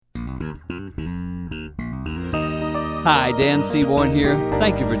Hi, Dan Seaborn here.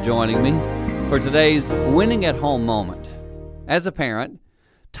 Thank you for joining me for today's Winning at Home moment. As a parent,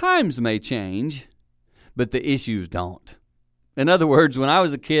 times may change, but the issues don't. In other words, when I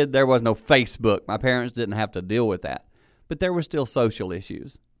was a kid, there was no Facebook. My parents didn't have to deal with that. But there were still social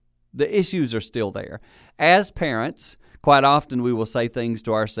issues. The issues are still there. As parents, quite often we will say things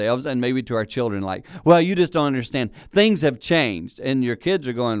to ourselves and maybe to our children like, well, you just don't understand. Things have changed. And your kids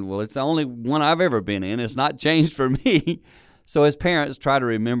are going, well, it's the only one I've ever been in. It's not changed for me. So as parents, try to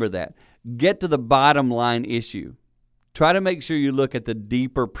remember that. Get to the bottom line issue. Try to make sure you look at the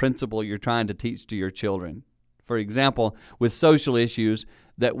deeper principle you're trying to teach to your children. For example, with social issues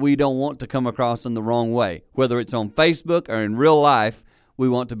that we don't want to come across in the wrong way, whether it's on Facebook or in real life, we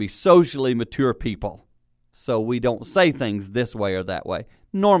want to be socially mature people. So we don't say things this way or that way.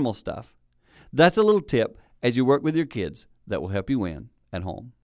 Normal stuff. That's a little tip as you work with your kids that will help you win at home.